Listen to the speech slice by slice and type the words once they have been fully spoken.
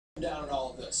down on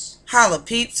all of this. Holla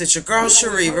peeps, it's your girl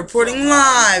Schree reporting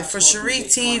live for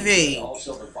SchreeTV.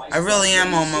 I really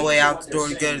am on my way out the door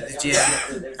to go to the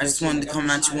gym. I just wanted to come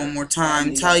at you one more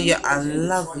time, tell you I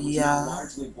love ya.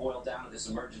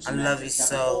 I love you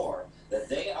so.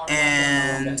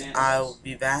 And I will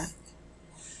be back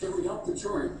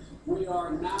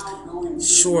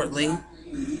shortly.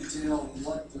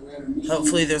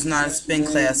 Hopefully there's not a spin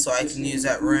class so I can use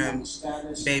that room.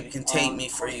 Baby can take me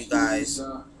for you guys.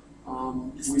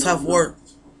 It's tough work.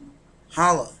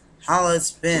 Holla. Holla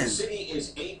it's been. The city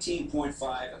is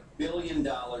 $18.5 billion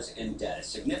in debt. A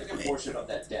significant portion of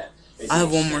that debt is I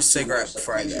have one more cigarette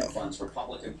before I go. Funds for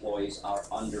public employees are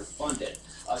underfunded.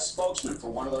 A spokesman for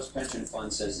one of those pension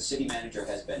funds says the city manager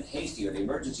has been hasty, or the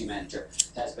emergency manager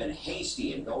has been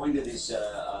hasty in going to these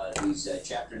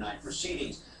Chapter 9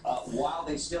 proceedings while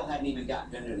they still hadn't even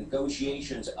gotten into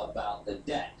negotiations about the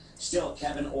debt. Still,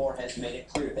 Kevin Orr has made it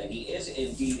clear that he is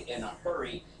indeed in a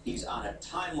hurry. He's on a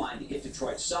timeline to get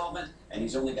Detroit solvent, and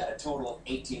he's only got a total of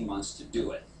 18 months to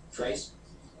do it. Trace?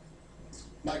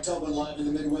 Mike Tobin live in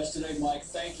the Midwest today. Mike,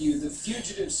 thank you. The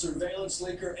fugitive surveillance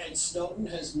leaker Ed Snowden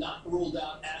has not ruled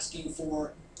out asking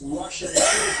for Russian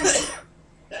citizenship.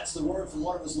 That's the word from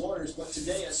one of his lawyers. But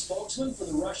today, a spokesman for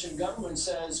the Russian government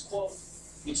says, quote,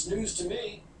 "It's news to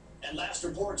me." And last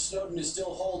report, Snowden is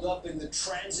still holed up in the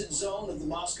transit zone of the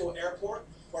Moscow airport,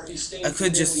 where he's staying. I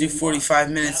could just do 45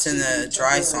 minutes in the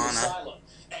dry sauna.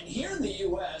 And here in the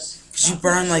U.S., because you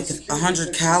burn like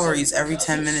 100 calories every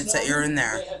 10 minutes that you're in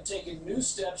there. They have taken new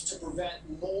steps to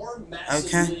prevent more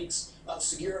massive leaks of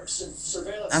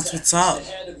surveillance. That's what's up. The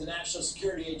head of the National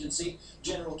Security Agency,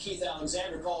 General Keith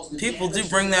Alexander, calls the people do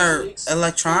bring their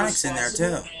electronics in there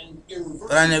too.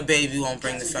 But I know Baby won't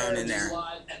bring the phone in there.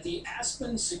 At the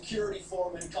Aspen Security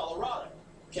Forum in Colorado.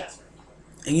 Catherine.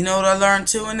 And you know what I learned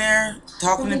too in there?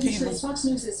 Talking to people?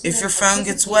 If your phone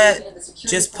gets wet,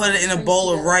 just put it in a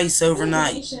bowl of rice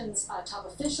overnight.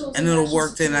 And it'll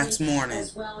work the next morning.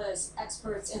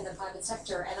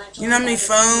 You know how many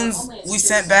phones we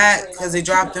sent back because they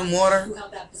dropped in water?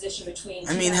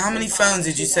 I mean, how many phones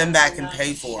did you send back and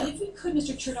pay for? Because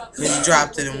you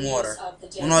dropped it in water.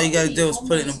 When all you gotta do is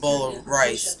put it in a bowl of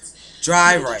rice.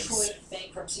 Dry rice.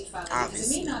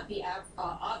 Obviously. It may not be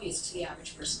obvious to the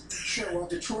average person. Sure, well,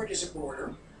 Detroit is a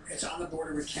border. It's on the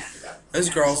border with Canada. Those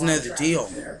girls know the deal.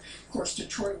 Of course,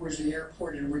 Detroit was the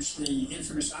airport in which the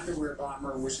infamous underwear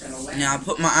bomber was going to land. Now, I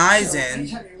put my eyes in.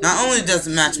 Not only does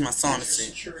it match my sauna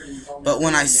suit, but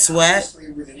when I sweat,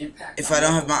 if I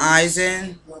don't have my eyes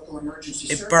in,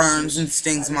 it burns and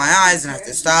stings my eyes, and I have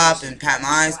to stop and pat my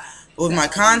eyes. But with my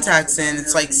contacts in,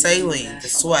 it's like saline, the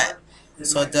sweat.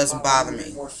 So it doesn't bother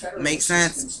me. Make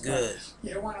sense? Good.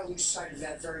 You don't want to lose sight of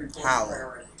that very important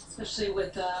priority. Especially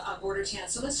with border tan.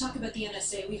 So let's talk about the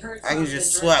NSA. We heard I can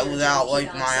just sweat without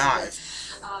wiping my eyes.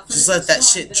 Just let that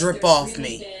shit drip off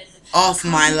me. Off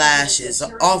my lashes.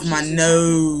 Off my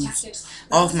nose.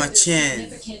 Off my chin.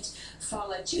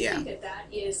 Do you think that that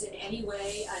is in any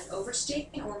way an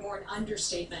overstatement or more an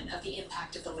understatement of the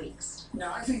impact of the leaks?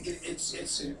 No, I think it's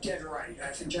dead right. I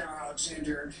think General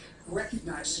Alexander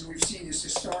recognizes, and we've seen this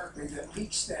historically, that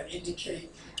leaks that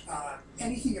indicate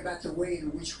anything about the way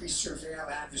in which we surveil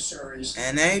adversaries.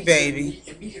 N.A. baby.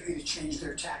 Immediately to change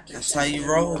their tactics. That's how you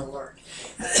roll. And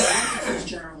I think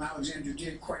General Alexander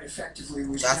did quite effectively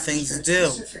was got things to do.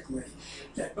 Specifically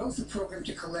that both the program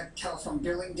to collect telephone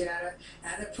billing data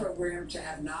and the program to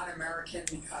have non-American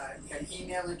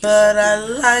email interception. But I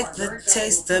like the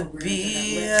taste of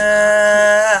beer.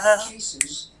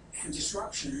 And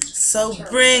disruptions. So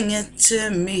bring it to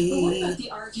me. What about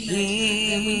the argument that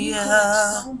when you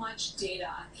collect so much data,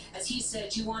 as he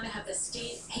said, you want to have the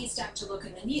state haystack to look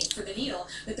in for the needle,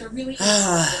 that there really is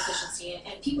a deficiency,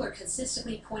 and people are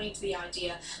consistently pointing to the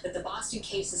idea that the Boston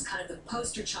case is kind of the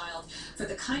poster child for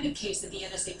the kind of case that the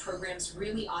NSA programs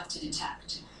really ought to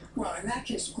detect. Well, in that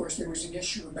case, of course, there was an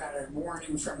issue about a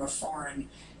warning from a foreign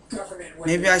government.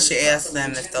 Maybe I should ask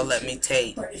them if they'll let me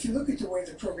tape. But if you look at the way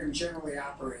the program generally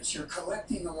operates, you're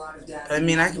collecting a lot of data. But I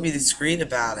mean, I can be discreet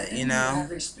about it, you know?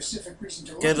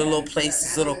 Go to little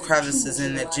places, little crevices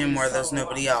in the gym where there's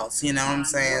nobody else, you know what I'm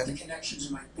saying? The connections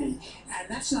might be. And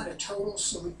that's not a total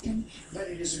solution, but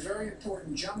it is a very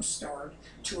important jump start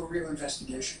to a real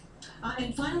investigation.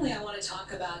 And finally, I want to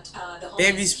talk about the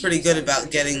Baby's pretty good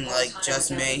about getting, like,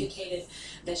 just me.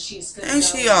 That she's going Ain't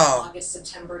to she go all? August,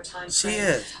 September time. She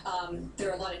is.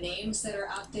 There are a lot of names that are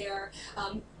out there.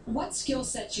 What skill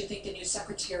sets do you think the new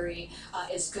secretary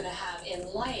is going to have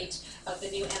in light of the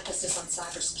new emphasis on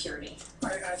cybersecurity?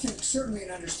 I think certainly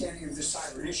an understanding of the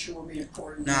cyber issue will be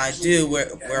important. No, I do wear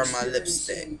my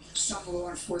lipstick. Some law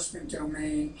enforcement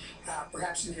domain,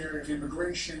 perhaps in the area of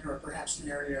immigration, or perhaps in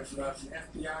the area of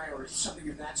FBI or something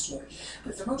of that sort.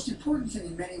 But the most important thing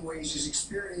in many ways is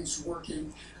experience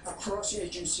working across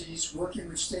agencies, working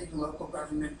with state and local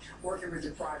government, working with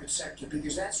the private sector,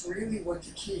 because that's really what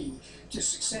the key to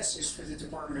success is for the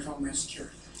Department of Homeland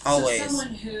Security. Always. So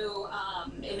someone who,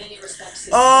 in many respects,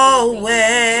 is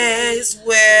always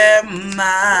wear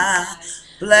my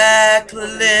black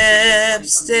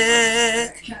lipstick.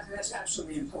 Kathy, that's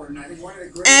absolutely important. I think one of the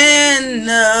great And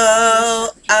no,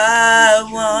 I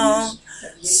won't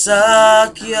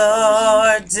suck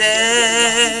your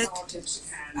dick. politics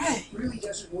and really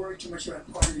doesn't worry too much about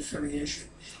party affiliation.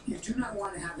 You do not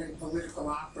want to have a political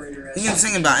operator as You can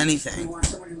sing about You anything. want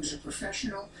someone who is a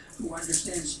professional, who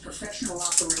understands professional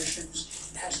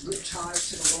operations, has good ties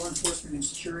to the law enforcement and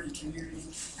security community.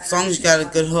 As long as you got a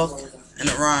good hook and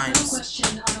it Final rhymes.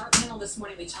 question. On our panel this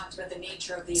morning, we talked about the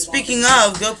nature of the Speaking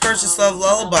of, go purchase Love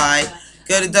Lullaby.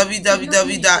 Go to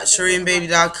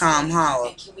www.SchreeTV.com.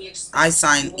 Holla. I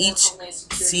sign each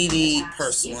CD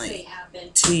personally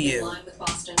to you.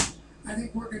 I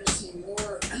think we're going to see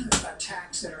more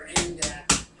attacks that are aimed at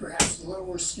perhaps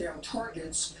lower scale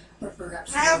targets, but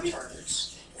perhaps more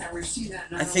targets. And we've seen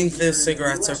that not I think only those here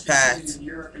in the cigarettes are US, packed. we've seen it in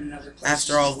Europe and in other places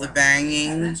After all as the well. banging.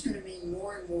 And that's going to mean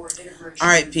more and more integration.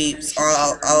 Alright, peeps.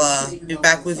 I'll be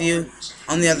back with you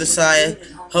on the other side.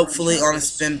 Hopefully on a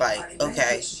spin bike.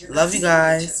 Okay. Love you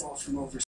guys.